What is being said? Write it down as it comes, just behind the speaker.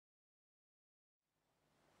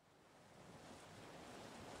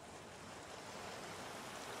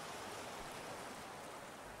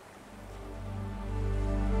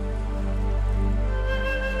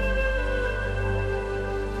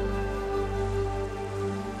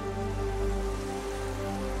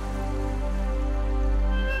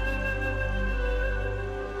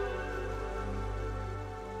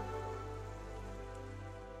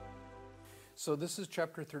So this is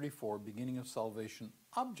chapter 34, beginning of salvation,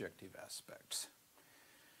 objective aspects.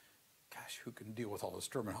 Gosh, who can deal with all those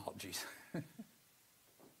terminologies?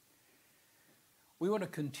 We want to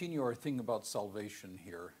continue our thing about salvation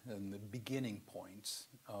here and the beginning points.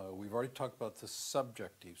 We've already talked about the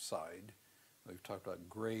subjective side. We've talked about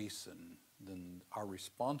grace and then our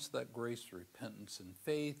response to that grace, repentance and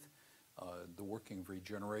faith, the working of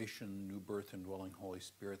regeneration, new birth, indwelling Holy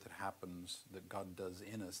Spirit that happens, that God does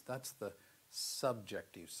in us. That's the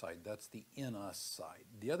subjective side. That's the in us side.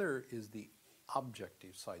 The other is the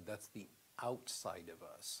objective side. That's the outside of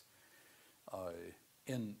us.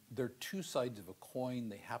 And they're two sides of a coin.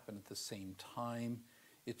 They happen at the same time.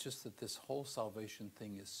 It's just that this whole salvation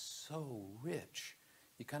thing is so rich.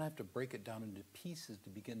 You kind of have to break it down into pieces to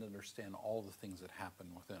begin to understand all the things that happen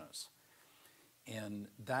within us. And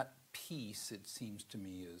that piece, it seems to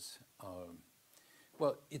me, is,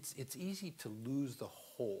 well, it's easy to lose the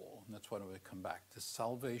whole. And that's why I want to come back. The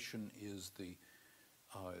salvation is the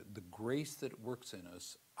grace that works in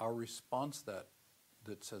us, our response that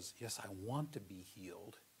says, yes, I want to be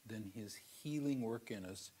healed, then his healing work in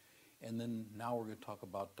us, and then now we're going to talk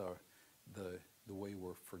about the way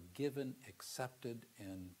we're forgiven, accepted,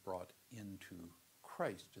 and brought into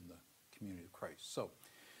Christ, in the community of Christ. So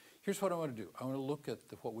here's what I want to do. I want to look at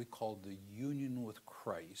what we call the union with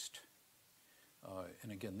Christ.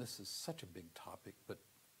 And again, this is such a big topic, but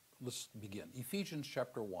let's begin. Ephesians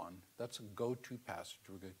chapter 1, that's a go-to passage.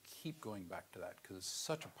 We're going to keep going back to that because it's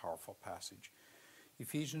such a powerful passage.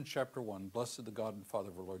 Ephesians chapter 1, blessed the God and Father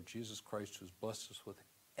of our Lord Jesus Christ, who has blessed us with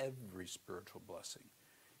every spiritual blessing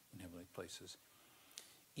in heavenly places.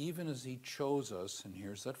 Even as he chose us, and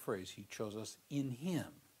here's that phrase, he chose us in him.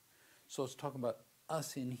 So it's talking about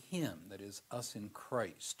us in him, that is, us in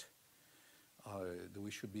Christ. That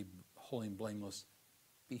we should be holy and blameless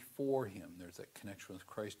before him. There's that connection with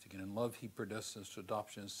Christ again. In love, he predestined us to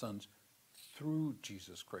adoption as sons through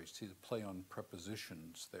Jesus Christ. See the play on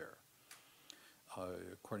prepositions there.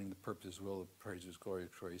 According to the purpose of his will, of praise his glory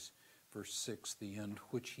of grace. Verse 6, the end,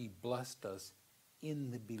 which he blessed us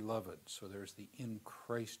in the beloved. So there's the in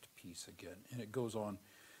Christ piece again. And it goes on,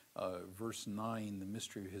 verse 9, the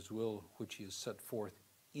mystery of his will, which he has set forth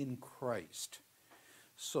in Christ.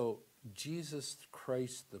 So Jesus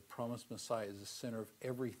Christ, the promised Messiah, as the center of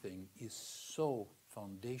everything, is so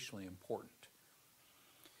foundationally important.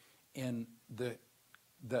 And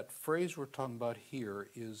that phrase we're talking about here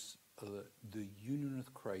is the union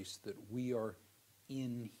with Christ, that we are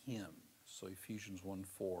in him. So Ephesians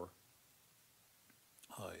 1:4,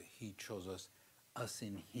 he chose us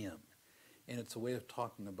in him. And it's a way of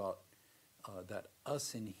talking about that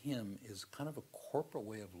us in him is kind of a corporate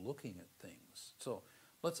way of looking at things. So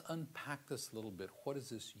let's unpack this a little bit. What does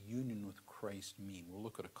this union with Christ mean? We'll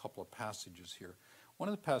look at a couple of passages here. One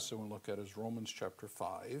of the passages I want to look at is Romans chapter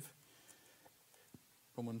 5.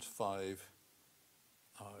 Romans 5,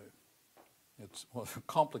 it's a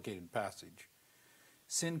complicated passage.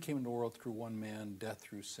 Sin came into the world through one man, death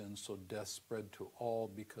through sin, so death spread to all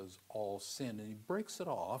because all sinned. And he breaks it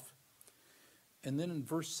off. And then in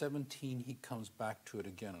verse 17, he comes back to it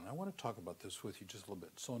again. And I want to talk about this with you just a little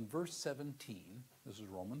bit. So in verse 17, this is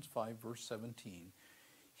Romans 5, verse 17,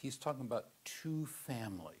 he's talking about two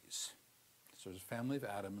families. So there's the family of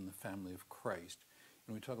Adam and the family of Christ.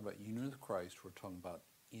 And when we talk about union with Christ, we're talking about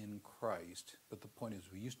in Christ. But the point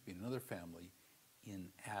is, we used to be another family in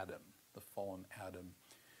Adam, the fallen Adam.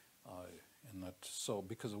 And that, so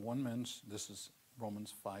because of one man's, this is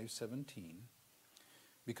Romans 5:17,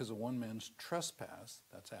 because of one man's trespass,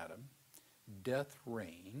 that's Adam, death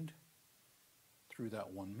reigned through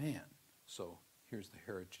that one man. So here's the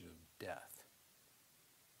heritage of death.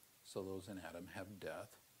 So those in Adam have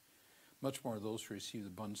death. Much more those who receive the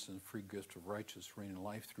abundance and free gift of righteousness reign in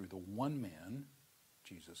life through the one man,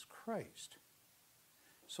 Jesus Christ.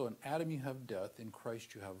 So in Adam you have death, in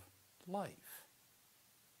Christ you have life.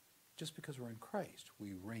 Just because we're in Christ,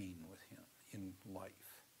 we reign with him in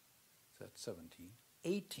life. So that's 17.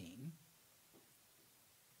 18,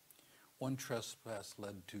 one trespass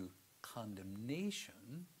led to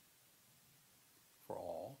condemnation for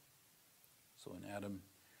all. So in Adam,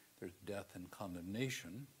 there's death and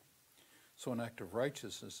condemnation. So an act of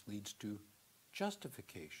righteousness leads to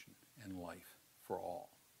justification and life for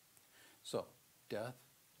all. So death,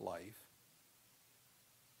 life,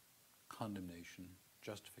 condemnation,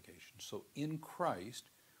 justification. So in Christ,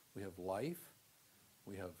 we have life,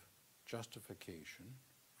 we have justification.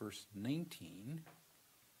 Verse 19,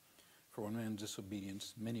 for one man's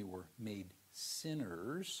disobedience, many were made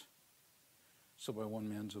sinners. So by one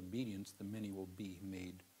man's obedience, the many will be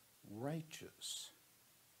made righteous.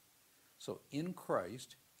 So in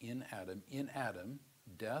Christ, in Adam. In Adam,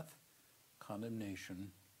 death,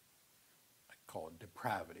 condemnation, I call it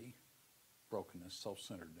depravity, brokenness,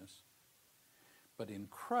 self-centeredness. But in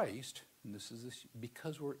Christ, and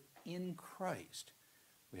because we're in Christ,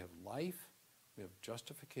 we have life, we have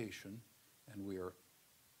justification, and we are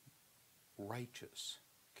righteous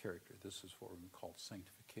character. This is what we call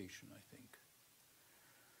sanctification, I think.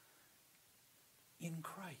 In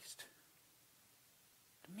Christ.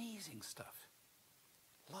 Amazing stuff.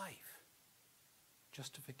 Life,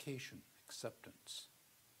 justification, acceptance,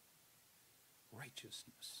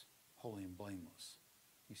 righteousness, holy and blameless.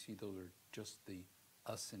 You see, those are just the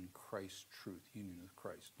us in Christ truth, union with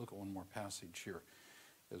Christ. Look at one more passage here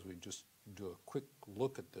as we just do a quick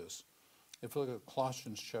look at this. If we look at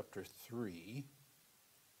Colossians chapter 3,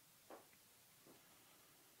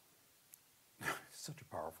 such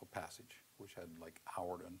a powerful passage. Wish I had like an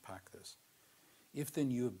hour to unpack this. If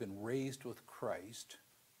then you have been raised with Christ,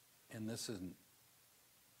 and this isn't,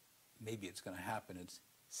 maybe it's going to happen, it's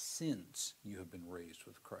since you have been raised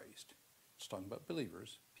with Christ. It's talking about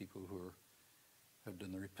believers, people who have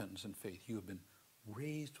done the repentance and faith. You have been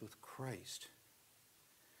raised with Christ.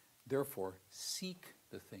 Therefore, seek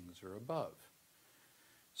the things that are above.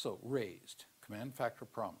 So, raised, command, factor,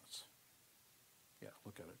 promise. Yeah,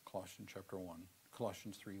 look at it, Colossians chapter 1,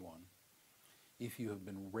 Colossians 3:1. If you have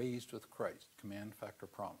been raised with Christ, command, factor,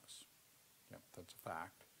 promise. Yeah, that's a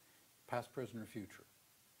fact. Past, present, or future.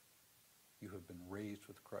 You have been raised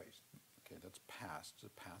with Christ. Okay, that's past, it's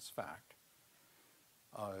a past fact.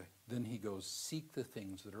 Then he goes, seek the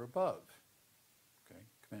things that are above. Okay,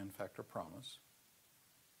 command, factor, promise.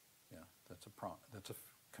 Yeah, that's a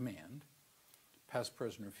command. Past,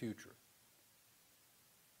 present, or future.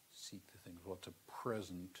 Seek the things. What's a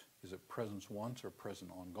present? Is it presence once or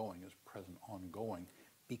present ongoing? Is present ongoing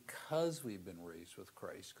because we've been raised with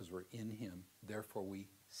Christ, because we're in him. Therefore, we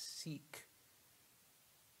seek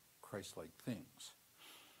Christ-like things.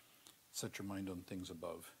 Set your mind on things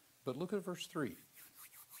above. But look at verse 3.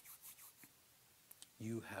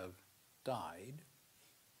 You have died.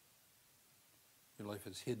 Your life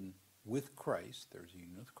is hidden with Christ. There's a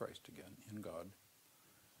union with Christ again, in God.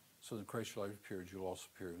 So in Christ your life appeared, you'll also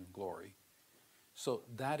appear in glory. So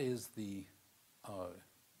that is the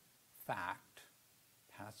fact,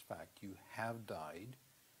 past fact. You have died.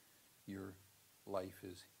 Your life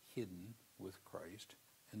is hidden with Christ.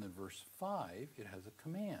 And then verse 5, it has a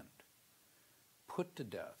command. Put to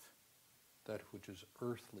death that which is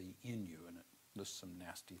earthly in you. And it lists some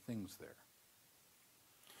nasty things there.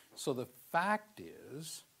 So the fact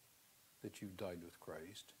is that you've died with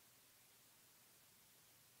Christ.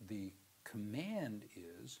 The command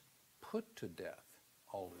is put to death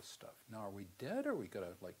all this stuff. Now, are we dead, or are we going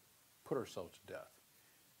to put ourselves to death?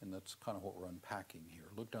 And that's kind of what we're unpacking here.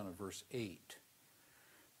 Look down at verse 8.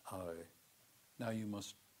 Now you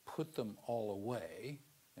must put them all away,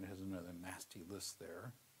 and it has another nasty list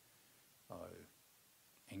there.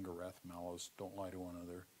 Anger, wrath, malice, don't lie to one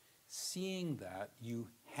another. Seeing that you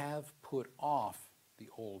have put off the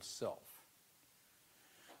old self.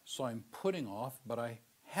 So I'm putting off, but I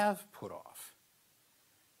have put off.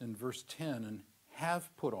 In verse 10, and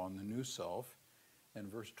have put on the new self. And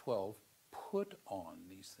verse 12, put on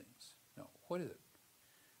these things. Now, what is it?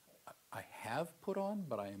 I have put on,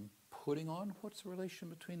 but I am putting on? What's the relation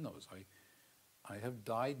between those? I have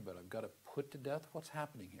died, but I've got to put to death? What's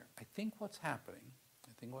happening here? I think what's happening,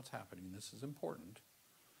 and this is important,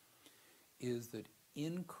 is that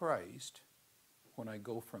in Christ, when I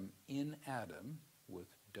go from in Adam with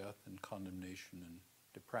death and condemnation and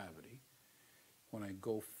depravity, when I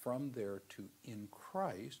go from there to in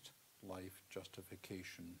Christ, life,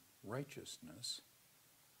 justification, righteousness,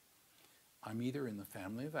 I'm either in the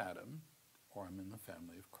family of Adam or I'm in the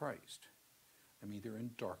family of Christ. I'm either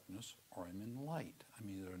in darkness or I'm in light. I'm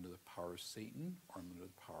either under the power of Satan or I'm under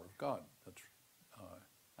the power of God. That's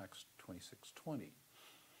Acts 26:20.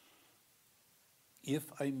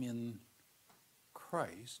 If I'm in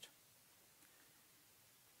Christ,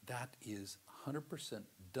 that is 100%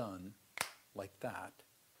 done like that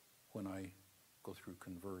when I go through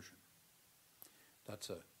conversion. That's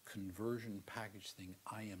a conversion package thing.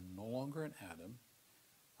 I am no longer in Adam.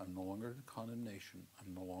 I'm no longer in condemnation.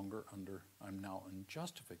 I'm now in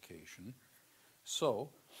justification.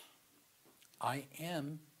 So I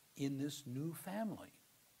am in this new family.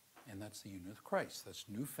 And that's the union with Christ. This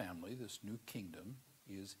new family, this new kingdom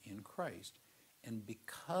is in Christ. And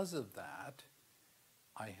because of that,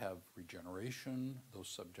 I have regeneration, those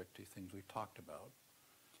subjective things we've talked about.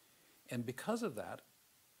 And because of that,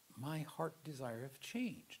 my heart desire have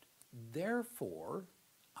changed. Therefore,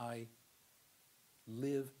 I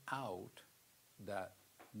live out that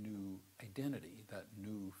new identity, that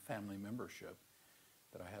new family membership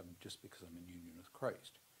that I have just because I'm in union with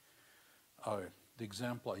Christ. The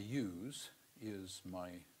example I use is my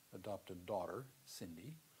adopted daughter,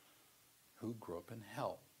 Cindy, who grew up in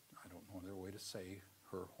hell. I don't know another way to say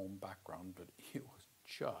her home background, but it was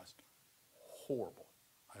just horrible.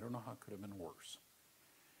 I don't know how it could have been worse.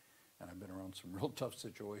 And I've been around some real tough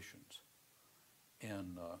situations.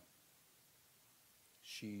 And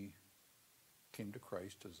she came to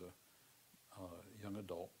Christ as a young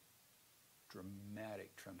adult,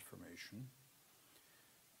 dramatic transformation.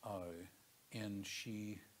 And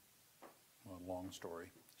she, well, long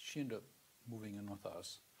story, she ended up moving in with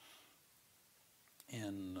us.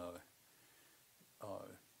 And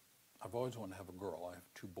I've always wanted to have a girl. I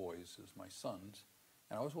have 2 boys as my sons,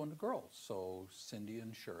 and I always wanted a girl. So Cindy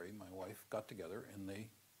and Sherry, my wife, got together and they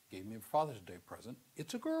gave me a Father's Day present.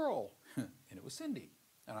 It's a girl, and it was Cindy.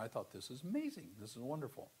 And I thought, this is amazing. This is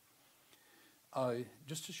wonderful.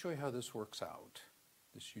 Just to show you how this works out,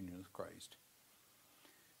 this union with Christ.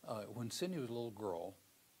 When Cindy was a little girl,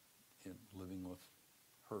 living with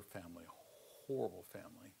her family, a horrible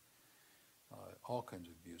family, all kinds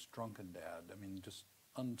of abuse, drunken dad, I mean, just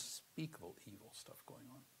unspeakable evil stuff going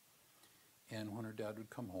on. And when her dad would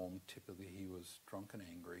come home, typically he was drunk and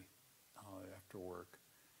angry after work,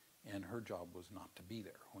 and her job was not to be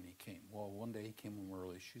there when he came. Well, one day he came home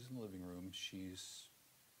early, she's in the living room, she's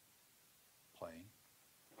playing,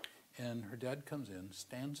 and her dad comes in,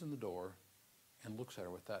 stands in the door, and looks at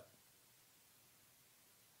her with that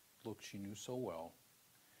look she knew so well.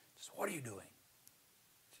 Says, "What are you doing?"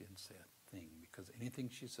 She didn't say a thing, because anything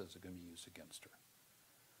she says is going to be used against her.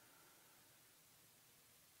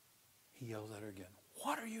 He yells at her again,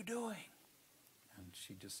 "What are you doing?" And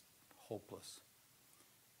she just hopeless,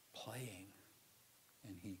 playing.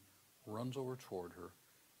 And he runs over toward her,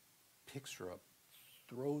 picks her up,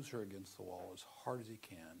 throws her against the wall as hard as he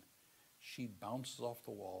can. She bounces off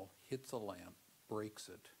the wall, hits a lamp, breaks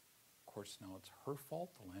it. Of course, now it's her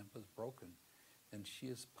fault the lamp is broken, and she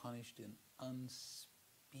is punished in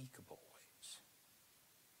unspeakable ways.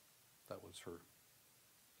 That was her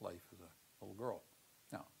life as a little girl.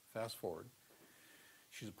 Now, fast forward.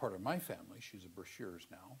 She's a part of my family. She's a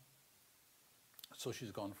Breshears now. So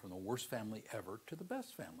she's gone from the worst family ever to the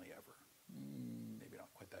best family ever. Maybe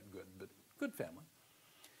not quite that good, but good family.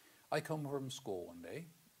 I come home from school one day,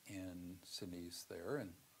 and Cindy's there,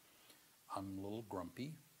 and I'm a little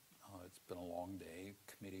grumpy. It's been a long day,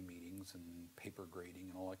 committee meetings and paper grading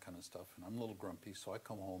and all that kind of stuff, and I'm a little grumpy, so I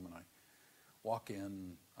come home and I walk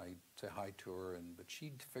in, I say hi to her, but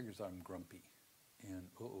she figures I'm grumpy. And,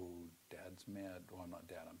 uh-oh, Dad's mad. Well, I'm not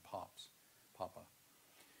Dad, I'm Papa.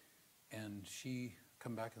 And she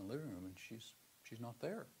come back in the living room, and she's not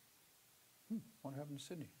there. What happened to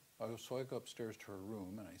Sydney? So I go upstairs to her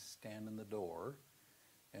room, and I stand in the door,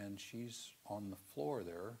 and she's on the floor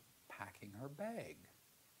there packing her bag.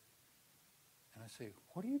 And I say,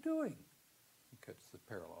 "What are you doing?" He cuts the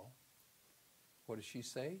parallel. What does she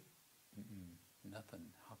say?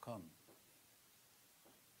 Nothing. How come?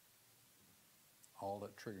 All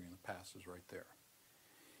that triggering in the past is right there.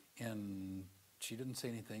 And she didn't say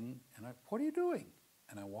anything, and "What are you doing?"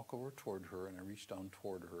 And I walk over toward her, and I reach down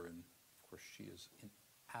toward her, and of course she is in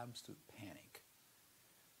absolute panic.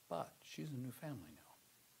 But she's a new family now.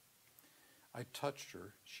 I touched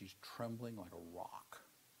her, she's trembling like a rock.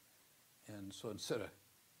 And so instead of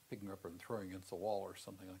picking her up and throwing her against the wall or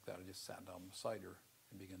something like that, I just sat down beside her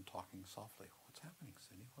and began talking softly. "What's happening,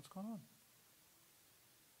 Cindy? What's going on?"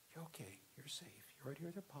 "You're okay. You're safe. You're right here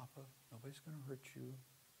with your Papa. Nobody's going to hurt you.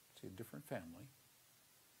 It's a different family."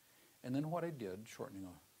 And then what I did, shortening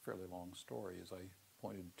a fairly long story, is I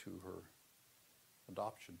pointed to her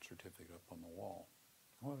adoption certificate up on the wall.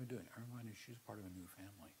 What am I doing? I reminded her she's part of a new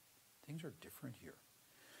family. Things are different here.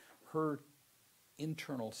 Her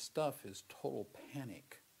internal stuff is total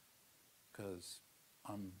panic because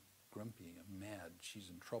I'm grumpy, I'm mad, she's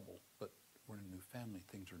in trouble, but we're in a new family,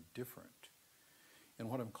 things are different. And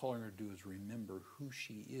what I'm calling her to do is remember who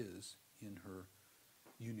she is in her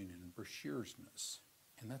union and Breshearsness.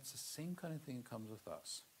 And that's the same kind of thing that comes with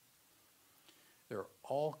us. There are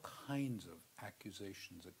all kinds of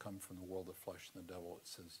accusations that come from the world of flesh and the devil. It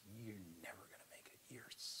says, "You're never going to make it. You're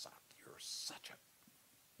such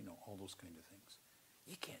a, all those kind of things.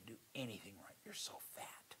 You can't do anything right. You're so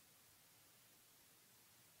fat.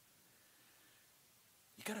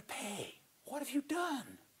 You got to pay. What have you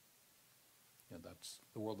done?" That's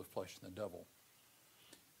the world of flesh and the devil.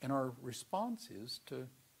 And our response is to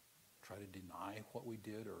try to deny what we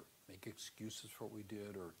did, or make excuses for what we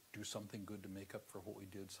did, or do something good to make up for what we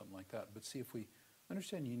did, something like that. But see, if we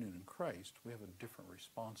understand union in Christ, we have a different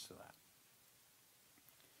response to that.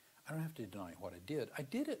 I don't have to deny what I did. I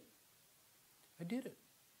did it. I did it.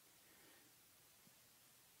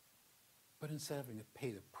 But instead of having to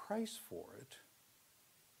pay the price for it,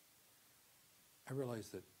 I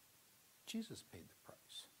realized that Jesus paid the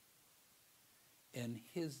price. And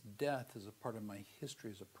his death is a part of my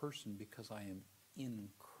history as a person because I am in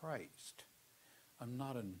Christ. I'm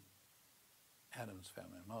not in Adam's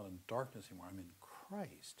family. I'm not in darkness anymore. I'm in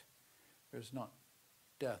Christ. There's not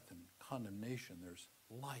death and condemnation. There's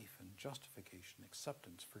life and justification,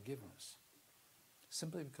 acceptance, forgiveness.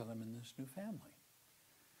 Simply because I'm in this new family.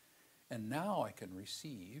 And now I can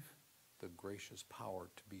receive the gracious power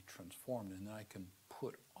to be transformed, and then I can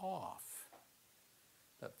put off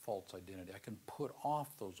that false identity. I can put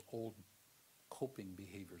off those old coping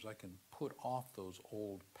behaviors. I can put off those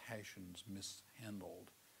old passions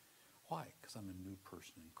mishandled. Why? Because I'm a new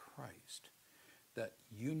person in Christ. That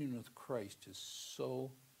union with Christ is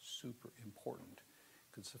so super important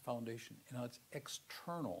because it's the foundation. It's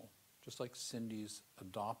external, just like Cindy's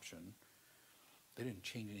adoption. They didn't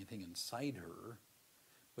change anything inside her,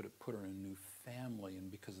 but it put her in a new family,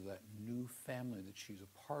 and because of that new family that she's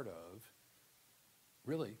a part of,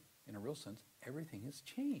 really, in a real sense, everything has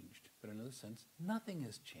changed. But in another sense, nothing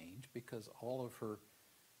has changed because all of her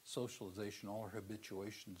socialization, all her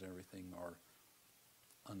habituations and everything are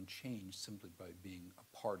unchanged simply by being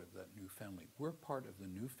a part of that new family. We're part of the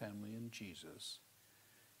new family in Jesus.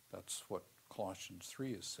 That's what Colossians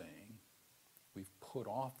 3 is saying. We've put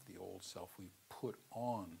off the old self. We've put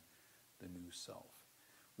on the new self.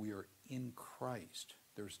 We are in Christ.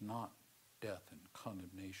 There's not death and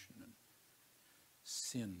condemnation and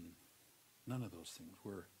sin, none of those things.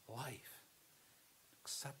 We're life,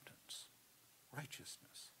 acceptance,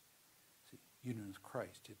 righteousness. See, union with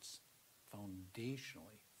Christ, it's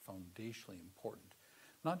foundationally important.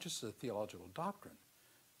 Not just as a theological doctrine,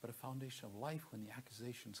 but a foundation of life when the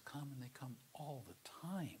accusations come, and they come all the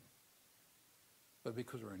time. But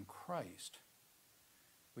because we're in Christ,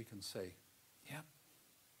 we can say, yep,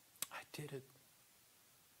 I did it.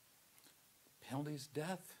 Penalty's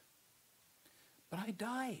death. But I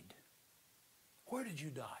died. Where did you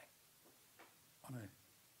die? On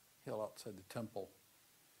a hill outside the temple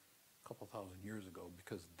a couple thousand years ago,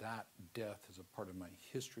 because that death is a part of my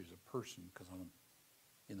history as a person because I'm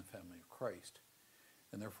in the family of Christ.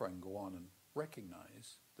 And therefore I can go on and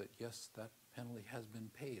recognize that yes, that penalty has been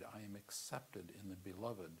paid. I am accepted in the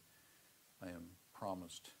beloved. I am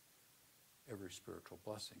promised every spiritual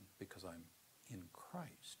blessing because I'm in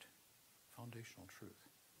Christ. Foundational truth.